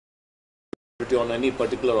on any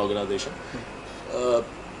particular organization.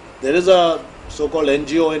 There is a so-called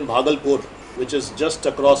NGO in Bhagalpur, which is just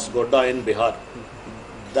across Godda in Bihar.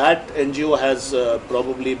 That NGO has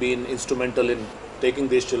probably been instrumental in taking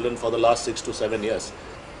these children for the last 6 to 7 years.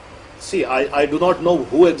 See, I do not know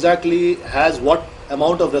who exactly has what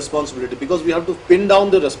amount of responsibility, because we have to pin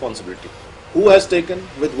down the responsibility. Who has taken,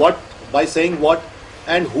 with what, by saying what,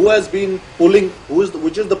 and who has been pulling,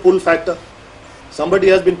 which is the pull factor. Somebody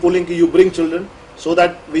has been pulling, you bring children so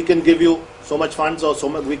that we can give you so much funds, or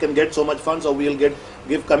we can get so much funds, or we'll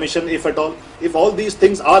give commission, if at all. If all these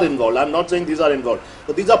things are involved, I'm not saying these are involved,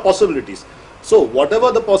 but these are possibilities. So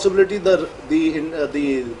whatever the possibility,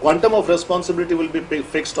 the quantum of responsibility will be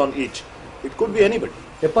fixed on each. It could be anybody.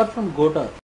 Apart from Godda,